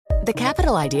The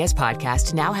Capital Ideas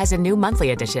Podcast now has a new monthly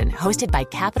edition hosted by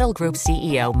Capital Group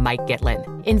CEO Mike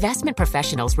Gitlin. Investment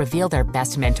professionals reveal their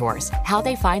best mentors, how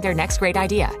they find their next great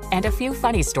idea, and a few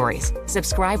funny stories.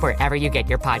 Subscribe wherever you get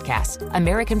your podcasts.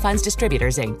 American Funds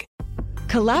Distributors, Inc.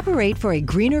 Collaborate for a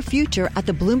greener future at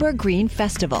the Bloomberg Green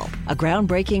Festival, a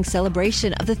groundbreaking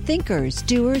celebration of the thinkers,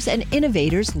 doers, and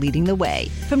innovators leading the way.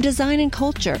 From design and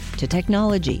culture to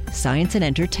technology, science, and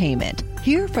entertainment.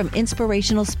 Hear from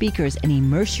inspirational speakers and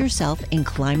immerse yourself in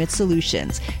climate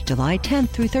solutions. July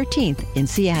 10th through 13th in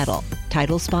Seattle.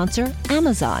 Title sponsor,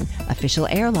 Amazon. Official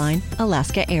airline,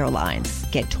 Alaska Airlines.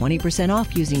 Get 20%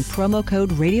 off using promo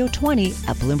code radio20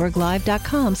 at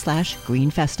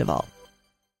bloomberglive.com/greenfestival.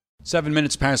 7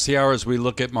 minutes past the hour as we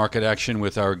look at market action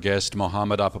with our guest,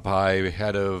 Mohammed Apabhai,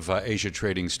 head of Asia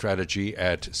Trading Strategy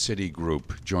at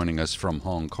Citigroup, joining us from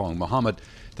Hong Kong. Mohammed,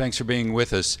 thanks for being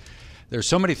with us. There's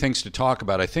so many things to talk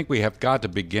about. I think we have got to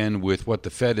begin with what the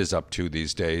Fed is up to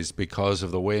these days because of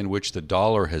the way in which the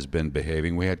dollar has been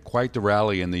behaving. We had quite the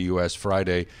rally in the U.S.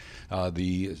 Friday.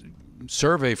 The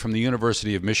survey from the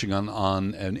University of Michigan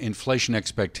on inflation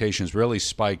expectations really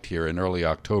spiked here in early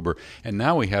October. And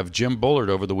now we have Jim Bullard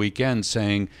over the weekend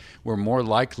saying we're more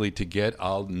likely to get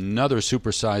another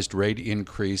supersized rate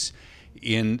increase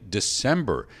in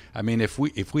December. I mean, if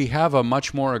we have a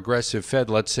much more aggressive Fed,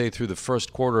 let's say through the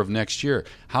first quarter of next year,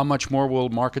 how much more will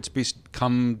markets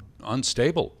become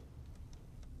unstable?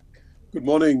 Good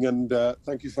morning, and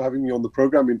thank you for having me on the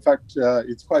program. In fact,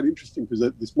 it's quite interesting because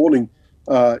this morning,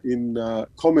 in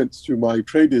comments to my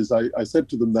traders, I said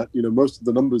to them that most of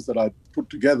the numbers that I put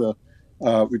together,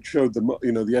 which showed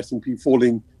the S&P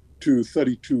falling to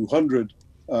 3,200,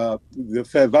 the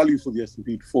fair value for the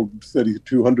S&P to fall to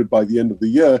 3,200 by the end of the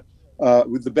year,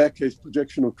 with the bear case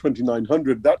projection of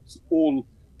 2,900. That's all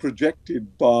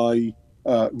projected by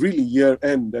really year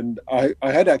end, and I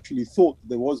had actually thought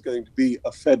there was going to be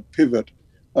a Fed pivot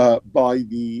by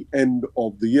the end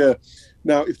of the year.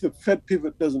 Now, if the Fed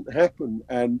pivot doesn't happen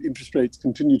and interest rates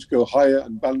continue to go higher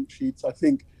and balance sheets, I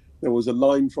think there was a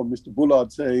line from Mr.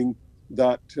 Bullard saying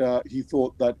that he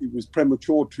thought that it was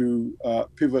premature to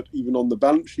pivot even on the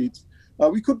balance sheets.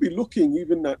 We could be looking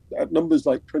even at numbers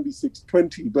like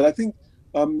 2620, but I think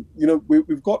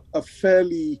we've got a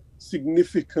fairly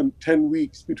significant 10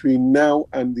 weeks between now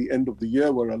and the end of the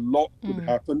year where a lot could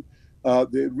happen.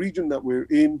 The region that we're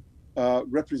in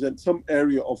represents some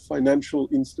area of financial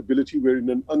instability. We're in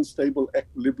an unstable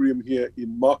equilibrium here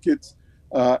in markets.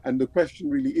 And the question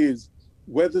really is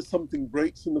whether something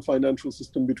breaks in the financial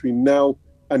system between now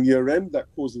and year end that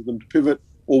causes them to pivot,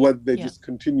 or whether they just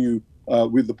continue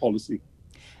with the policy.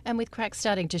 And with cracks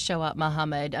starting to show up,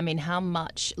 Mohammed, I mean, how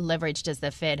much leverage does the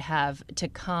Fed have to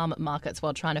calm markets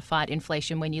while trying to fight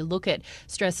inflation? When you look at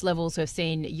stress levels, we've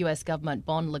seen US government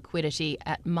bond liquidity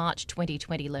at March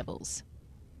 2020 levels.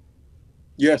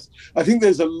 Yes, I think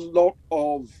there's a lot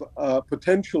of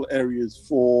potential areas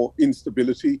for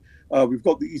instability. We've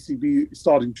got the ECB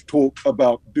starting to talk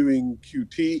about doing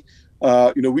QT.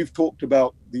 We've talked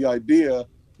about the idea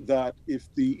that if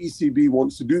the ECB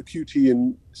wants to do QT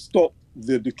and stop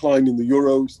the decline in the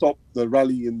euro, stop the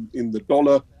rally in the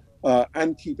dollar,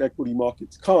 and keep equity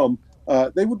markets calm,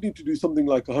 they would need to do something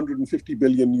like 150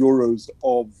 billion euros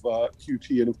of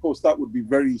QT. And of course, that would be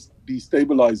very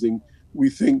destabilizing, we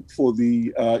think, for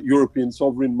the European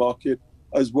sovereign market,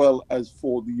 as well as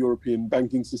for the European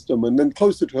banking system. And then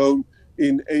closer to home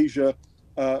in Asia,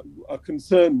 a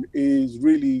concern is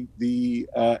really the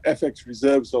FX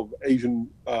reserves of Asian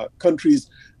countries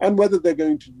and whether they're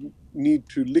going to need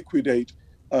to liquidate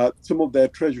some of their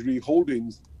treasury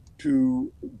holdings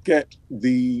to get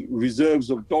the reserves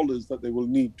of dollars that they will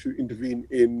need to intervene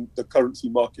in the currency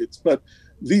markets. But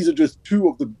these are just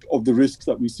two of the risks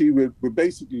that we see. We're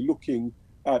basically looking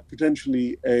at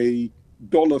potentially a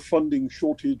dollar funding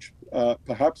shortage,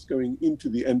 perhaps going into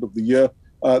the end of the year.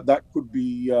 That could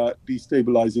be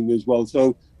destabilizing as well.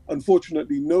 So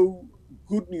unfortunately, no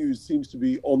good news seems to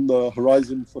be on the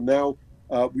horizon for now.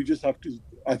 We just have to,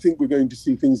 I think we're going to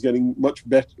see things getting much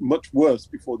worse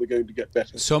before they're going to get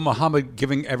better. So, Mohammed,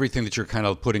 given everything that you're kind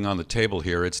of putting on the table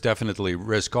here, it's definitely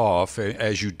risk off.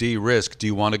 As you de-risk, do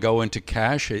you want to go into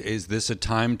cash? Is this a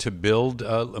time to build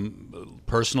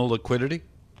personal liquidity?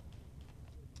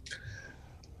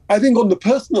 I think on the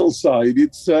personal side,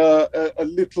 it's a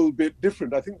little bit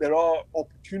different. I think there are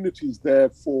opportunities there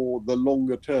for the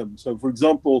longer term. So, for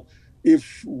example,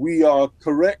 if we are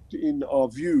correct in our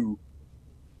view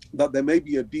that there may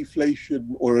be a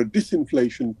deflation or a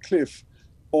disinflation cliff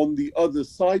on the other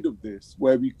side of this,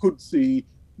 where we could see,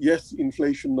 yes,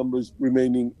 inflation numbers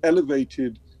remaining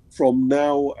elevated from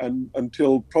now and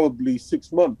until probably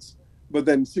 6 months, But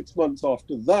then 6 months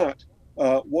after that,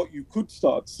 what you could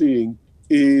start seeing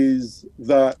is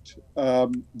that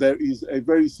there is a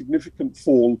very significant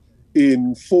fall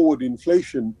in forward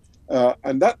inflation.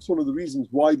 And that's one of the reasons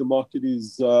why the market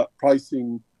is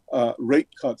pricing rate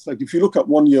cuts. Like if you look at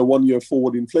one year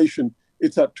forward inflation,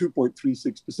 it's at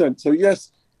 2.36%. So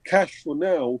yes, cash for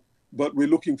now, but we're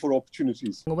looking for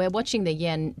opportunities. We're watching the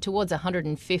yen towards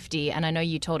 150, and I know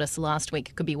you told us last week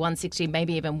it could be 160,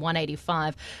 maybe even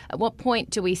 185. At what point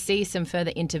do we see some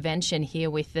further intervention here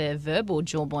with the verbal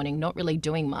jawboning not really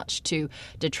doing much to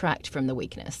detract from the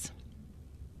weakness?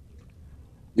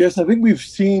 Yes, I think we've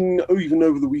seen, even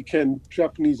over the weekend,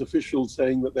 Japanese officials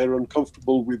saying that they're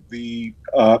uncomfortable with the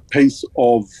pace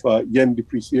of yen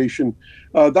depreciation.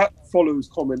 That follows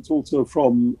comments also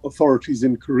from authorities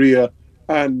in Korea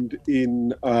and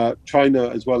in China,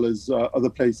 as well as other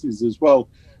places as well.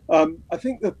 I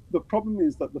think that the problem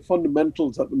is that the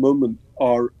fundamentals at the moment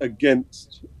are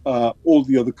against all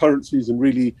the other currencies and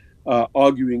really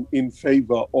arguing in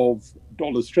favor of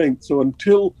dollar strength. So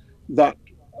until that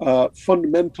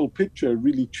fundamental picture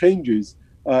really changes,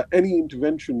 any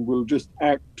intervention will just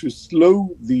act to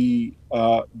slow the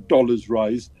dollar's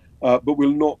rise, but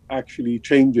will not actually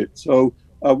change it. So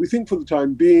we think for the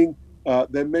time being,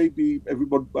 there may be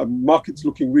markets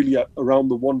looking really at around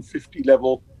the 150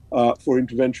 level for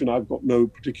intervention. I've got no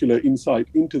particular insight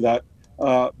into that,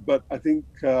 but I think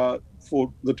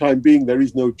for the time being, there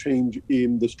is no change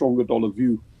in the stronger dollar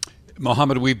view.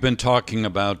 Mohammed, we've been talking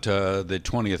about the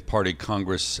 20th Party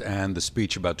Congress and the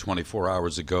speech about 24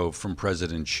 hours ago from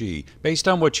President Xi. Based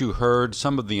on what you heard,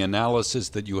 some of the analysis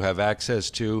that you have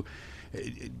access to,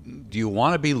 do you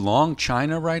want to be long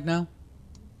China right now?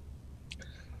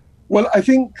 Well, I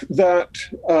think that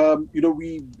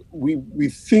we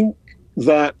think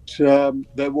that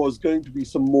there was going to be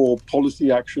some more policy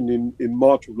action in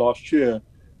March of last year,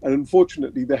 and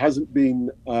unfortunately, there hasn't been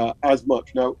as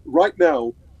much. Now, right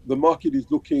now, the market is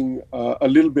looking a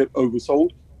little bit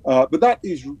oversold, but that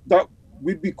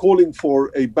we'd be calling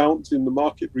for a bounce in the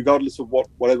market, regardless of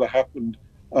whatever happened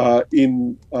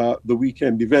in the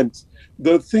weekend events.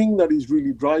 The thing that is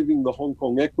really driving the Hong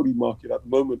Kong equity market at the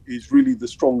moment is really the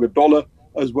stronger dollar,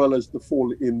 as well as the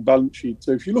fall in balance sheet.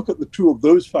 So if you look at the two of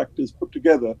those factors put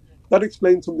together, that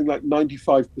explains something like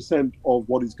 95% of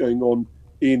what is going on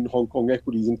in Hong Kong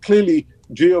equities. And clearly,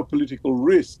 geopolitical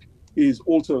risk is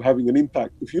also having an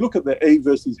impact. If you look at the A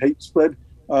versus H spread,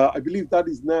 I believe that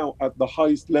is now at the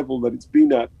highest level that it's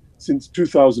been at since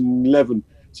 2011.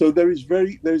 So there's a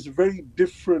very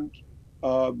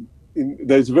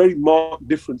marked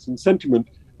difference in sentiment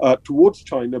towards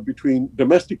China between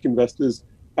domestic investors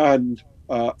and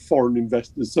foreign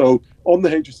investors. So on the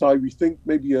HSI, we think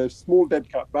maybe a small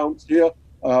dead cat bounce here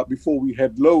before we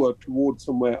head lower towards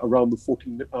somewhere around the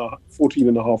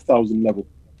 14,500 level.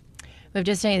 We've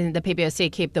just seen the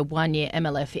PBOC keep the one-year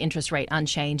MLF interest rate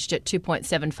unchanged at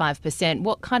 2.75%.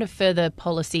 What kind of further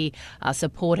policy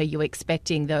support are you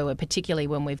expecting, though, particularly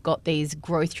when we've got these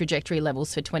growth trajectory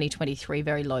levels for 2023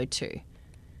 very low too?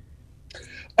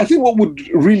 I think what would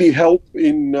really help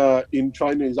in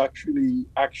China is actually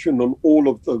action on all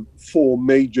of the four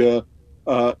major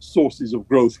sources of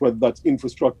growth, whether that's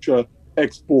infrastructure,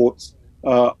 exports,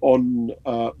 on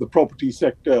the property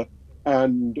sector,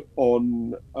 and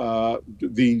on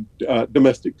the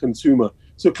domestic consumer.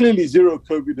 So clearly zero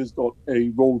COVID has got a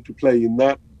role to play in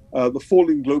that. The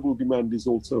falling global demand is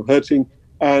also hurting.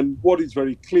 And what is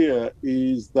very clear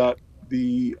is that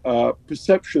the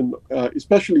perception,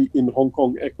 especially in Hong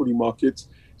Kong equity markets,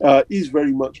 is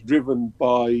very much driven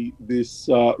by this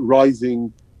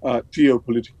rising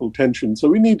geopolitical tension. So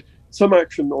we need some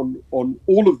action on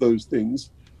all of those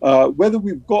things. Whether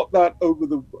we've got that over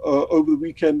the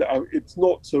weekend, it's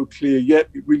not so clear yet.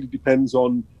 It really depends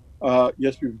on,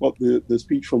 yes, we've got the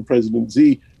speech from President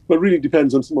Xi, but really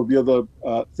depends on some of the other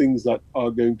things that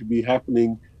are going to be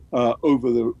happening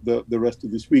over the rest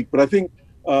of this week. But I think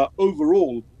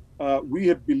overall, we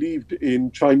had believed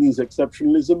in Chinese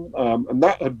exceptionalism, and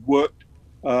that had worked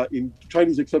in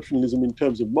Chinese exceptionalism in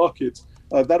terms of markets.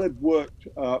 That had worked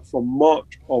from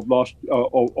March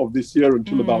of this year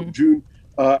until about June.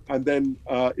 And then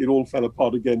it all fell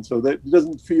apart again. So it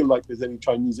doesn't feel like there's any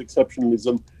Chinese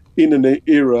exceptionalism in an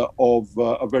era of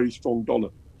a very strong dollar.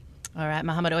 All right,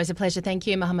 Mohammed, always a pleasure. Thank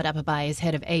you. Mohammed Apabhai is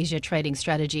Head of Asia Trading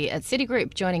Strategy at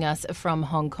Citigroup, joining us from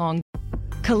Hong Kong.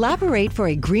 Collaborate for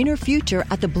a greener future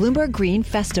at the Bloomberg Green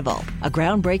Festival, a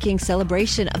groundbreaking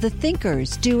celebration of the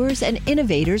thinkers, doers, and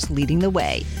innovators leading the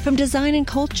way. From design and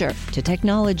culture to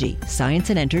technology, science,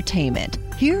 and entertainment.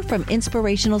 Hear from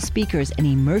inspirational speakers and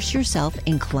immerse yourself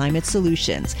in climate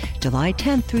solutions. July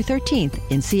 10th through 13th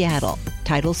in Seattle.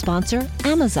 Title sponsor,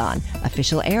 Amazon.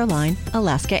 Official airline,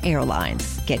 Alaska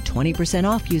Airlines. Get 20%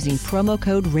 off using promo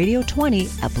code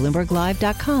radio20 at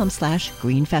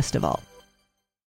BloombergLive.com/Green Festival.